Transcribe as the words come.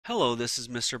Hello, this is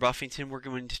Mr. Buffington. We're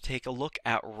going to take a look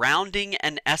at rounding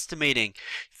and estimating,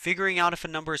 figuring out if a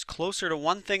number is closer to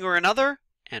one thing or another,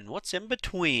 and what's in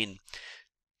between.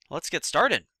 Let's get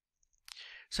started.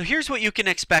 So here's what you can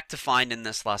expect to find in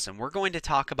this lesson. We're going to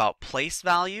talk about place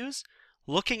values,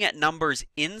 looking at numbers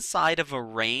inside of a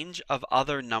range of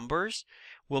other numbers.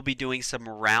 We'll be doing some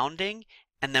rounding,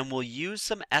 and then we'll use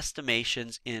some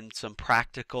estimations in some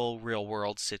practical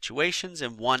real-world situations,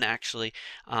 and one actually,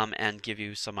 and give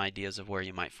you some ideas of where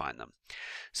you might find them.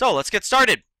 So let's get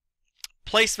started.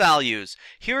 Place values.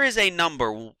 Here is a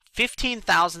number,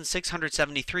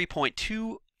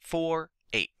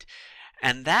 15,673.248.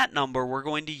 And that number we're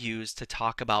going to use to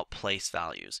talk about place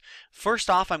values. First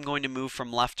off, I'm going to move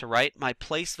from left to right. My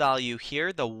place value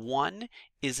here, the 1,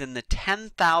 is in the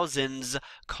 10,000s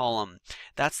column.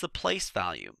 That's the place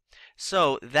value.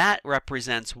 So that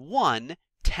represents 1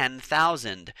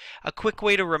 10,000. A quick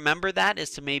way to remember that is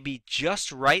to maybe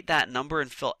just write that number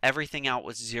and fill everything out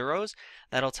with zeros.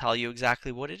 That'll tell you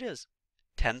exactly what it is.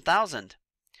 10,000.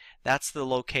 That's the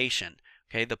location.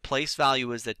 Okay, the place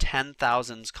value is the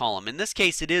 10,000s column. In this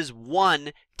case, it is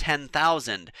 1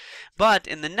 10,000. But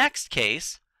in the next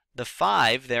case, the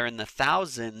 5 there in the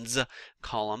thousands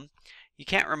column, you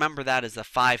can't remember that as the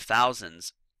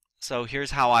 5,000s. So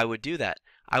here's how I would do that.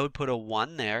 I would put a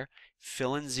 1 there,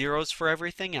 fill in zeros for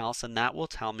everything else, and that will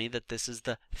tell me that this is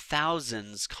the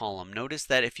thousands column. Notice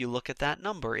that if you look at that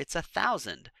number, it's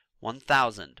 1,000.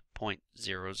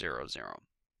 1,000.000.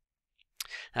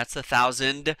 That's the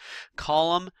thousand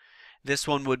column. This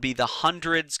one would be the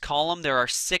hundreds column. There are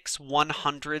 6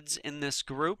 100s in this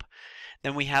group.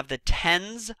 Then we have the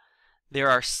tens. There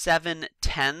are 7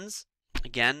 tens.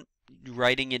 Again,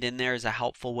 writing it in there is a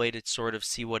helpful way to sort of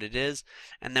see what it is.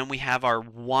 And then we have our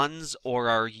ones or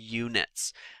our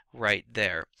units right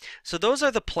there. So those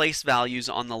are the place values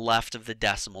on the left of the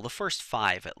decimal, the first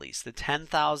 5 at least, the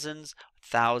 10,000s,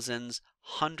 thousands,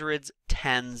 hundreds,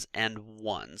 tens, and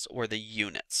ones, or the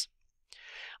units.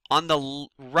 On the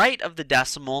right of the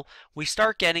decimal, we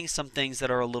start getting some things that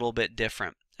are a little bit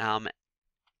different.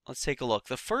 Let's take a look.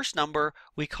 The first number,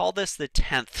 we call this the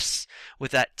tenths, with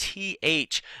that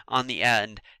TH on the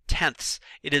end. Tenths.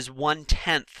 It is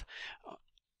 1/10.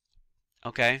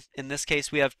 Okay, in this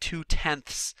case we have 2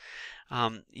 tenths.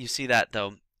 You see that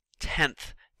though,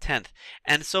 tenth.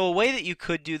 And so a way that you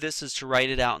could do this is to write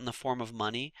it out in the form of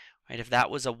money. Right? If that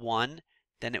was a 1,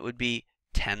 then it would be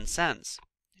 10 cents.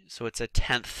 So it's a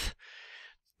tenth.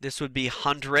 This would be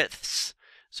hundredths.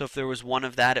 So if there was one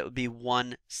of that, it would be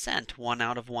 1 cent, 1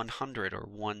 out of 100, or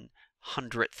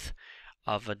 1/100th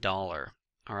of a dollar.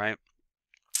 All right.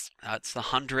 That's the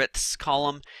hundredths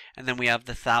column, and then we have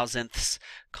the thousandths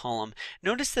column.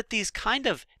 Notice that these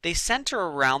they center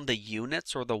around the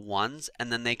units or the ones,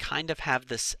 and then they kind of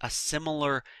have a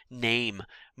similar name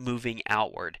moving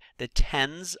outward. The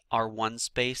tens are 1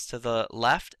 space to the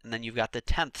left, and then you've got the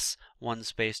tenths 1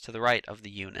 space to the right of the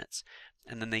units.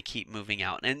 And then they keep moving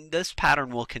out. And this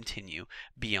pattern will continue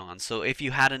beyond. So if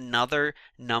you had another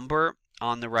number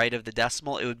on the right of the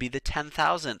decimal, it would be the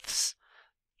 10,000ths.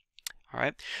 All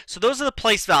right, so those are the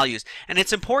place values, and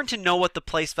it's important to know what the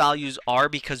place values are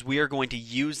because we are going to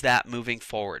use that moving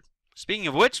forward. Speaking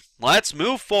of which, let's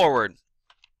move forward.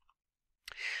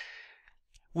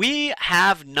 We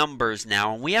have numbers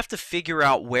now, and we have to figure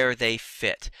out where they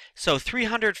fit. So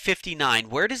 359,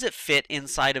 where does it fit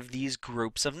inside of these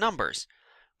groups of numbers?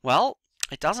 Well,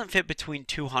 it doesn't fit between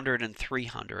 200 and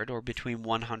 300, or between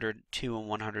 102 and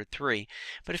 103,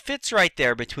 but it fits right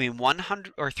there between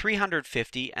 100 or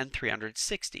 350 and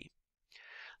 360.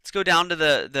 Let's go down to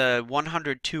the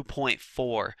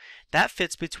 102.4. That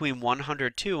fits between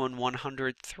 102 and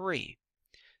 103.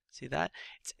 See that?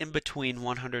 It's in between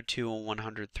 102 and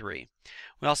 103.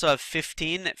 We also have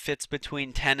 15 that fits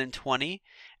between 10 and 20.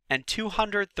 And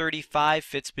 235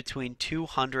 fits between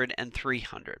 200 and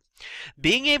 300.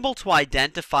 Being able to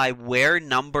identify where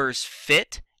numbers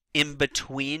fit in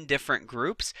between different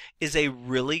groups is a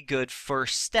really good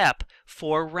first step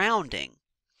for rounding.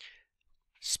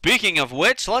 Speaking of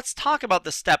which, let's talk about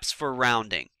the steps for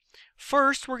rounding.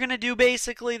 First, we're going to do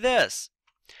basically this.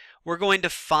 We're going to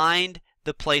find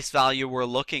the place value we're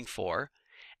looking for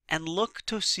and look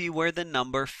to see where the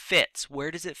number fits.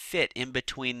 Where does it fit in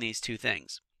between these two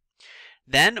things?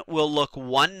 Then we'll look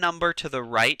one number to the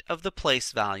right of the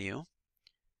place value.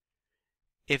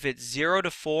 If it's 0 to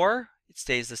 4, it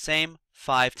stays the same.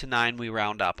 5 to 9, we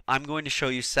round up. I'm going to show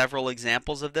you several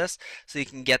examples of this so you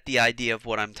can get the idea of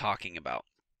what I'm talking about.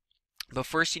 But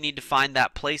first you need to find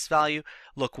that place value,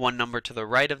 look one number to the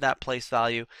right of that place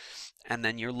value, and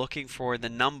then you're looking for the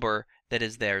number that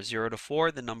is there. 0 to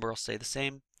 4, the number will stay the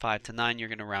same. 5 to 9, you're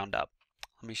going to round up.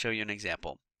 Let me show you an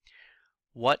example.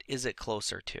 What is it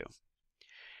closer to?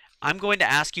 I'm going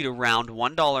to ask you to round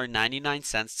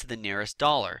 $1.99 to the nearest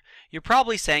dollar. You're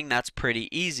probably saying that's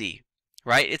pretty easy,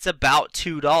 right? It's about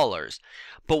 $2.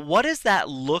 But what does that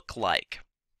look like?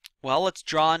 Well, let's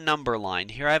draw a number line.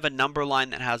 Here I have a number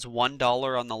line that has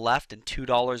 $1 on the left and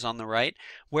 $2 on the right.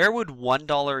 Where would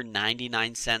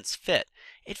 $1.99 fit?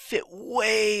 It fit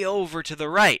way over to the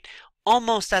right,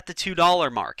 almost at the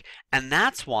 $2 mark. And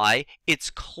that's why it's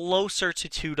closer to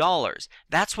 $2.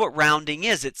 That's what rounding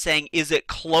is. It's saying, is it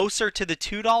closer to the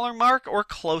 $2 mark or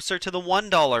closer to the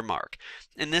 $1 mark?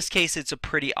 In this case, it's a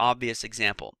pretty obvious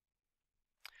example.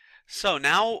 So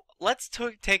now let's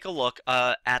take a look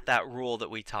at that rule that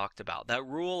we talked about, that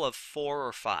rule of 4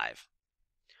 or 5.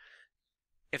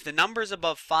 If the number is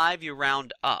above 5, you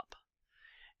round up.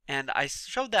 And I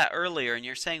showed that earlier, and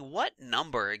you're saying, what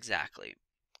number exactly?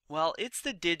 Well, it's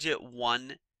the digit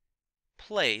 1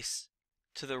 place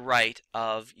to the right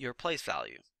of your place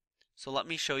value. So let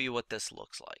me show you what this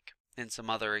looks like in some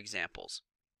other examples.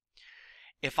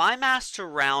 If I'm asked to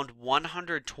round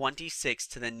 126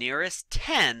 to the nearest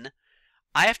 10,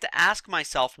 I have to ask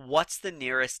myself, what's the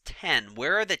nearest 10?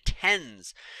 Where are the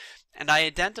tens? And I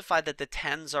identify that the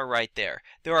tens are right there.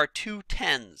 There are 2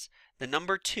 tens. The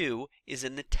number 2 is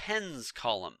in the tens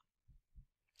column.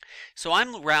 So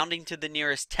I'm rounding to the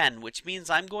nearest 10, which means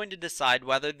I'm going to decide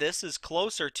whether this is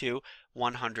closer to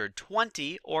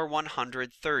 120 or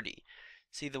 130.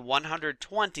 See, the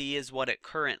 120 is what it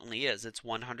currently is. It's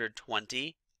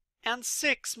 120 and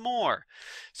 6 more.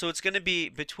 So it's going to be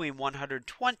between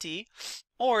 120,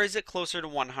 or is it closer to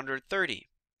 130?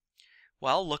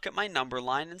 Well, look at my number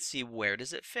line and see, where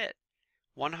does it fit?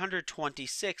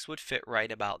 126 would fit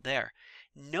right about there.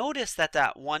 Notice that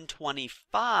that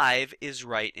 125 is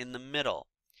right in the middle.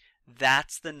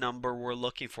 That's the number we're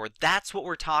looking for. That's what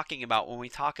we're talking about when we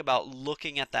talk about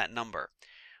looking at that number.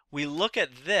 We look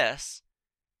at this,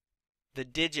 the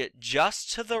digit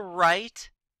just to the right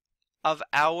of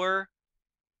our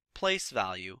place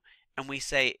value, and we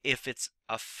say if it's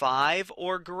a 5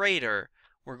 or greater,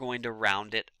 we're going to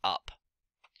round it up.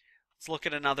 Let's look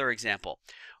at another example.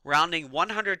 Rounding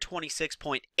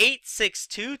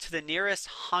 126.862 to the nearest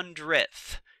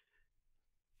hundredth.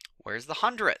 Where's the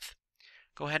hundredth?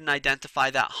 Go ahead and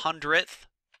identify that hundredth.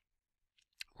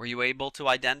 Were you able to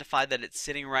identify that it's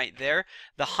sitting right there?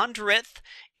 The hundredth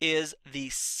is the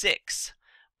 6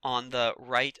 on the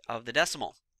right of the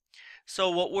decimal. So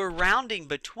what we're rounding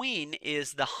between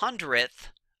is the hundredth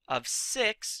of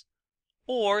 6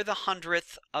 or the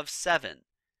hundredth of 7.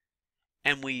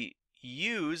 And we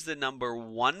use the number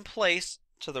 1 place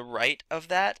to the right of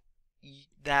that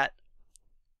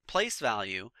place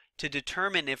value to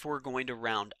determine if we're going to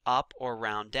round up or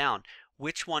round down.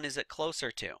 Which one is it closer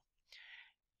to?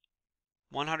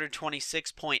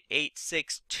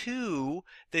 126.862,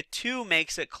 the 2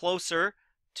 makes it closer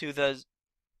to the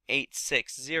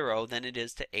 860 than it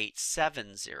is to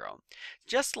 870.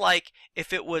 Just like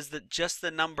if it was just the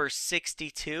number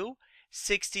 62,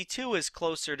 62 is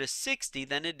closer to 60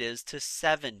 than it is to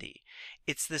 70.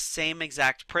 It's the same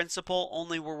exact principle,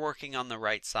 only we're working on the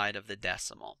right side of the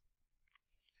decimal.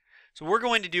 So we're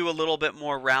going to do a little bit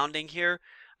more rounding here.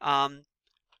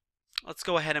 Let's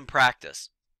go ahead and practice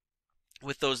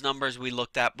with those numbers we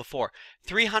looked at before.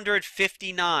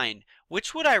 359.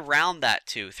 Which would I round that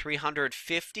to?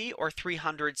 350 or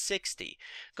 360?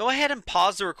 Go ahead and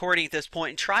pause the recording at this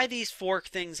point and try these 4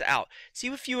 things out. See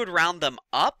if you would round them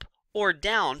up or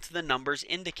down to the numbers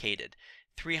indicated.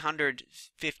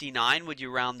 359, would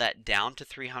you round that down to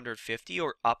 350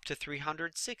 or up to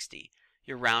 360?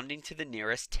 You're rounding to the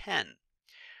nearest 10.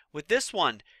 With this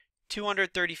one,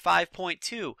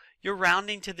 235.2, you're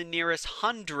rounding to the nearest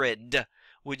hundred.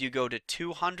 Would you go to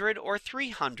 200 or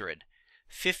 300?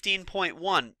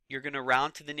 15.1, you're going to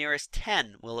round to the nearest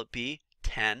 10. Will it be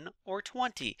 10 or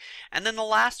 20? And then the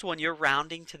last one, you're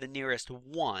rounding to the nearest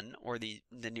 1 or the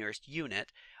nearest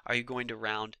unit. Are you going to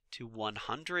round to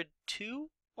 102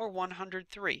 or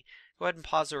 103? Go ahead and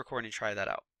pause the recording and try that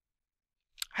out.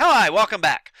 Hi, welcome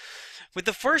back. With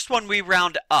the first one, we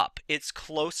round up. It's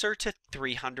closer to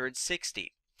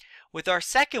 360. With our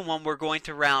second one, we're going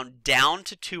to round down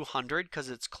to 200 because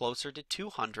it's closer to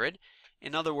 200.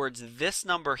 In other words, this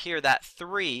number here, that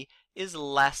 3, is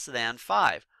less than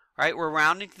 5. Right? We're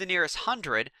rounding to the nearest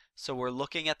 100, so we're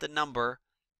looking at the number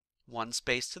 1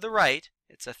 space to the right.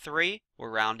 It's a 3.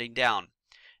 We're rounding down.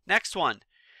 Next one,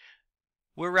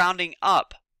 we're rounding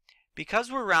up.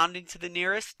 Because we're rounding to the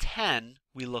nearest 10,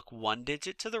 we look 1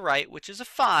 digit to the right, which is a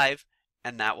 5,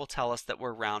 and that will tell us that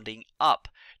we're rounding up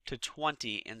to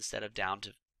 20 instead of down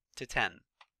to 10.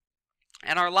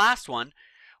 And our last one,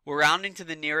 We're rounding to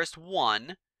the nearest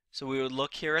 1, so we would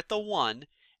look here at the 1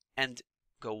 and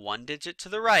go 1 digit to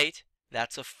the right.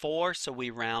 That's a 4, so we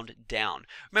round down.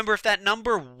 Remember, if that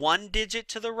number 1 digit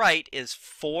to the right is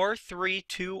 4, 3,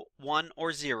 2, 1,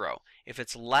 or 0, if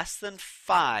it's less than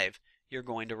 5, you're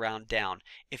going to round down.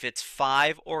 If it's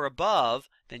 5 or above,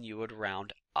 then you would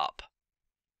round up.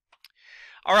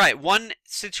 All right, one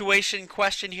situation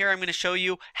question here. I'm going to show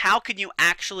you how can you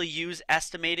actually use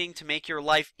estimating to make your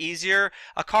life easier.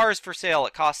 A car is for sale.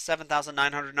 It costs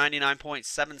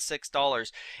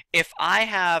 $7,999.76. If I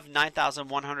have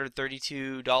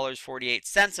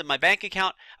 $9,132.48 in my bank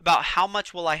account, about how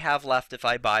much will I have left if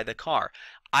I buy the car?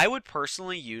 I would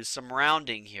personally use some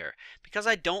rounding here. Because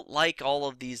I don't like all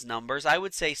of these numbers, I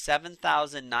would say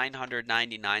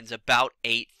 7,999 is about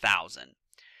 8,000.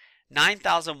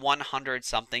 9,100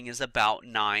 something is about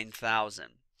 9,000.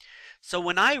 So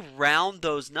when I round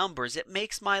those numbers, it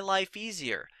makes my life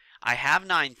easier. I have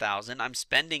 9,000, I'm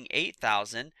spending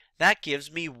 8,000, that gives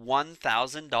me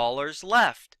 $1,000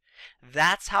 left.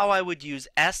 That's how I would use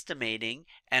estimating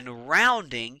and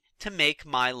rounding to make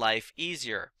my life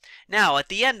easier. Now, at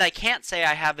the end, I can't say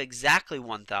I have exactly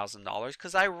 $1,000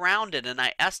 because I rounded and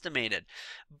I estimated.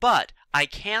 But I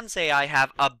can say I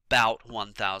have about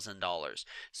 $1,000.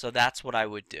 So that's what I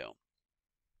would do.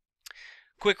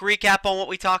 Quick recap on what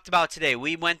we talked about today.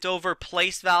 We went over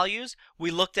place values.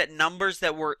 We looked at numbers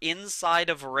that were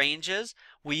inside of ranges.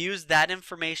 We used that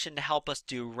information to help us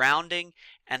do rounding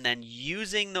and then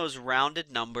using those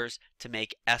rounded numbers to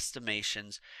make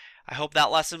estimations. I hope that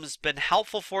lesson has been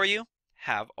helpful for you.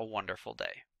 Have a wonderful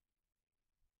day.